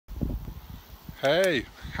Hey,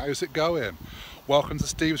 how's it going? Welcome to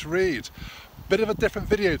Steve's Read. Bit of a different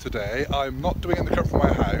video today. I'm not doing it in the comfort of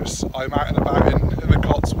my house. I'm out and about in the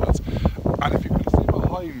Cotswolds, and if you can see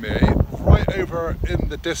behind me, right over in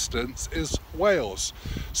the distance is Wales.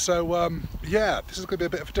 So yeah, this is going to be a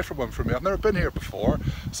bit of a different one for me. I've never been here before,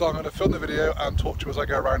 so I'm going to film the video and talk to you as I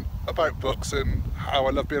go around about books and how I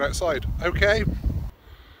love being outside. Okay?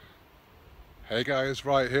 Hey guys,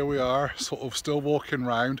 right, here we are, sort of still walking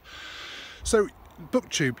around. So,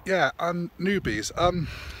 booktube, yeah, and newbies.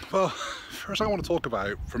 Well, first thing I want to talk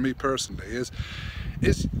about, for me personally, is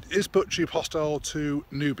booktube hostile to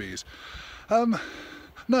newbies?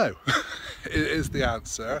 No, it is the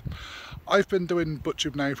answer. I've been doing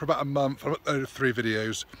booktube now for about a month. I've uploaded 3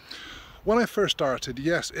 videos. When I first started,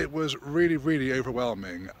 yes, it was really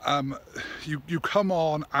overwhelming. You come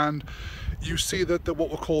on and you see what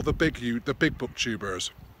we'll call the big booktubers.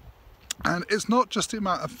 And it's not just the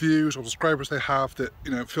amount of views or subscribers they have that,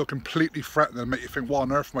 you know, feel completely threatened and make you think, what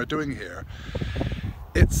on earth am I doing here?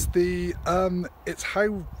 It's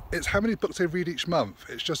how many books they read each month.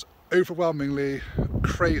 It's just overwhelmingly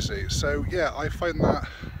crazy. So yeah, I find that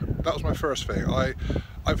was my first thing.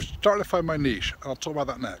 I've started to find my niche, and I'll talk about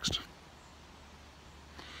that next.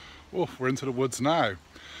 Oh, we're into the woods now.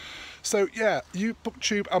 So yeah,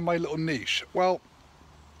 booktube and my little niche. Well,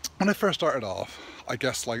 when I first started off, I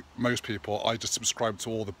guess like most people, I just subscribed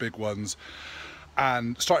to all the big ones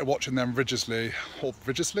and started watching them religiously,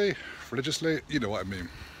 you know what I mean.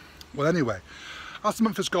 Well anyway, as the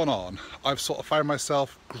month has gone on, I've sort of found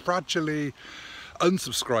myself gradually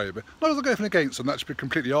unsubscribing. Not as I'm going against them, that should be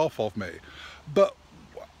completely off of me, but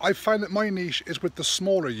I find that my niche is with the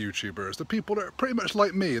smaller YouTubers, the people that are pretty much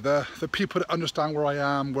like me, the people that understand where I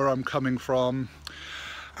am, where I'm coming from.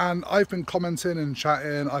 And I've been commenting and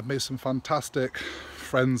chatting. I've made some fantastic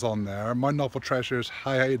friends on there. My novel treasures,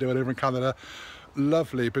 hi, how you doing over in Canada?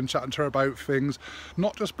 Lovely, been chatting to her about things,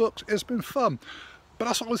 not just books. It's been fun. But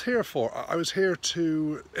that's what I was here for. I was here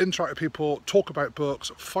to interact with people, talk about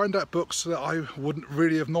books, find out books that I wouldn't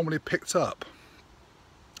really have normally picked up.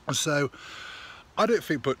 So I don't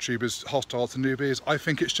think booktube is hostile to newbies. I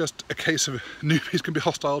think it's just a case of newbies can be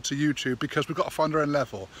hostile to YouTube because we've got to find our own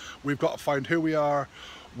level. We've got to find who we are,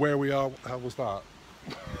 where we are. What the hell was that?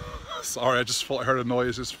 Sorry, I just thought I heard a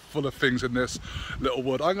noise. It's full of things in this little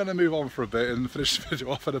wood. I'm going to move on for a bit and finish the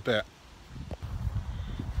video off in a bit.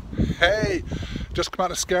 Hey, just come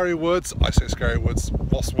out of scary woods. I say scary woods,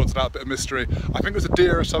 lost woods now, a bit of mystery. I think it was a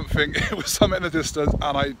deer or something. It was something in the distance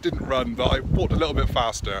and I didn't run, but I walked a little bit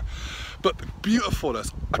faster. But the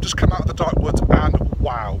beautifulness, I've just come out of the dark woods and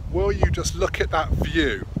wow, will you just look at that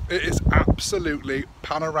view? It is absolutely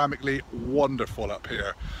panoramically wonderful up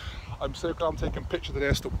here. I'm so glad I'm taking pictures of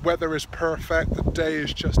this. The weather is perfect, the day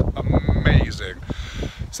is just amazing.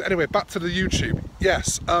 So anyway, back to the YouTube.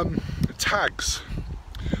 Yes, tags.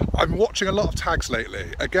 I'm watching a lot of tags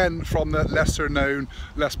lately, again from the lesser known,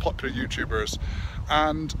 less popular YouTubers,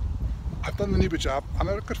 and I've done the newbie jab and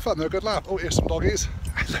they're good fun, they're a good laugh. Oh, here's some doggies.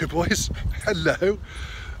 Hello boys, hello.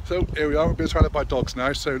 So here we are, we're being surrounded by dogs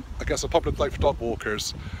now, so I guess a popular delight for dog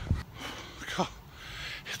walkers. God,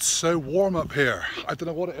 it's so warm up here. I don't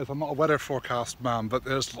know what it is, I'm not a weather forecast man, but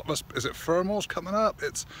is it thermals coming up?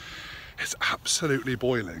 It's absolutely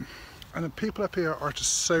boiling. And the people up here are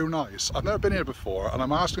just so nice. I've never been here before and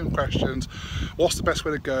I'm asking them questions, what's the best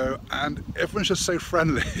way to go? And everyone's just so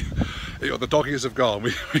friendly. You know, the doggies have gone,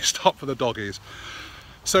 we stopped for the doggies.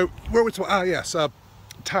 So where are we to, yes,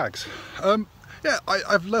 tags. Yeah,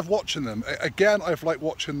 I've loved watching them. Again, I've liked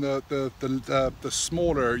watching the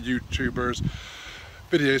smaller YouTubers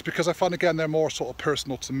videos because I find again they're more sort of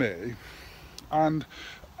personal to me. And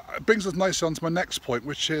it brings us nicely on to my next point,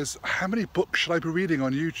 which is how many books should I be reading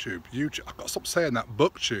on YouTube? I've got to stop saying that,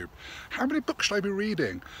 booktube. How many books should I be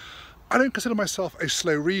reading? I don't consider myself a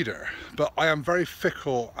slow reader, but I am very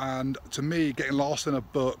fickle, and to me, getting lost in a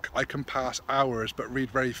book, I can pass hours but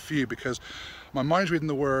read very few because my mind's reading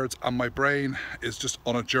the words and my brain is just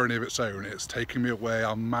on a journey of its own. It's taking me away,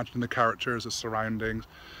 I'm imagining the characters, the surroundings.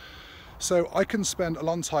 So I can spend a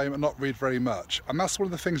long time and not read very much. And that's one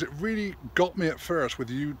of the things that really got me at first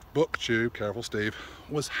with you booktube, careful Steve,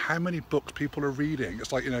 was how many books people are reading.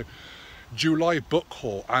 It's like, you know, July book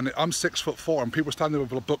haul and I'm 6'4" and people standing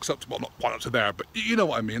with books up to, well not quite up to there, but you know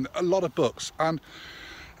what I mean, a lot of books. And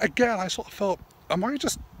again, I sort of felt, am I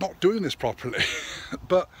just not doing this properly?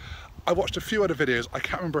 But I watched a few other videos, I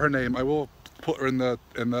can't remember her name, I will put her in the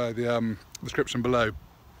description below.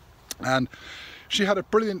 And she had a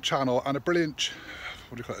brilliant channel and a brilliant,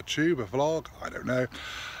 what do you call it, a tube, a vlog, I don't know.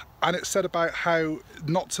 And it said about how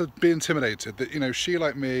not to be intimidated, that, you know, she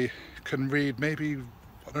like me can read maybe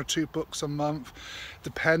 1 or 2 books a month,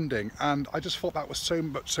 depending, and I just thought that was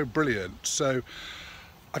so brilliant. So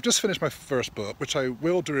I've just finished my first book, which I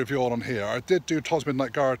will do a review on here. I did do Tom's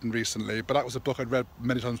Midnight Garden recently, but that was a book I'd read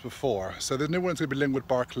many times before. So the new one's going to be Linwood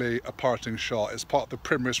Barclay, A Parting Shot. It's part of the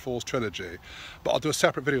Primrose Falls trilogy, but I'll do a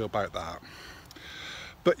separate video about that.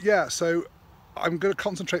 But yeah, so I'm going to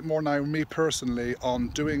concentrate more now, me personally, on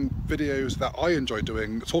doing videos that I enjoy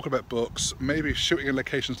doing, talk about books, maybe shooting in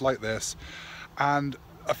locations like this, and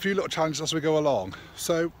a few little challenges as we go along.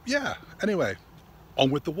 So yeah, anyway,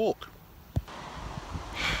 on with the walk.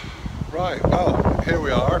 Right, well, here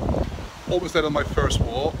we are, almost end of my first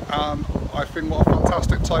walk, and I think what a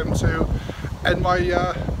fantastic time to end my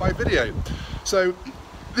my video. So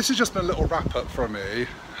this has just been a little wrap up from me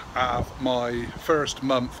of my first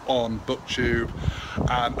month on BookTube,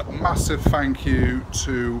 and a massive thank you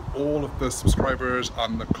to all of the subscribers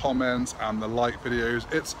and the comments and the like videos.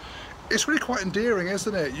 It's really quite endearing,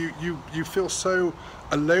 isn't it? You feel so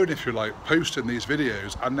alone, if you like, posting these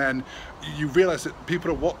videos, and then you realise that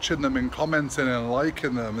people are watching them and commenting and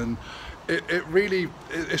liking them, and it's really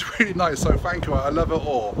nice. So thank you, I love it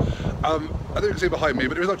all. I don't know if you can see behind me,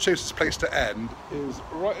 but the reason I chose this place to end is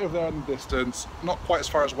right over there in the distance, not quite as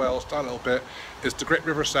far as Wales, down a little bit, is the Great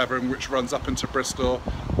River Severn, which runs up into Bristol.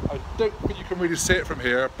 I don't think you can really see it from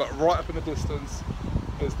here, but right up in the distance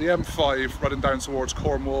is the M5 running down towards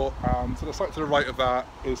Cornwall, and to the side to the right of that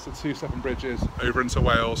is the 2 Severn bridges over into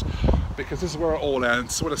Wales, because this is where it all ends.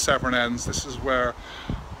 This is where the Severn ends. This is where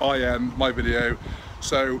I end my video.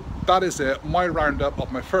 So that is it, my roundup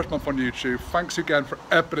of my first month on YouTube. Thanks again for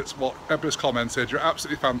everybody's commented. You're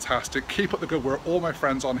absolutely fantastic. Keep up the good work, all my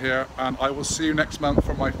friends on here, and I will see you next month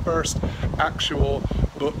for my first actual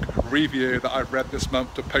book review that I've read this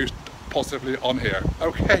month to post positively on here.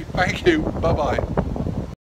 Okay, thank you, bye bye.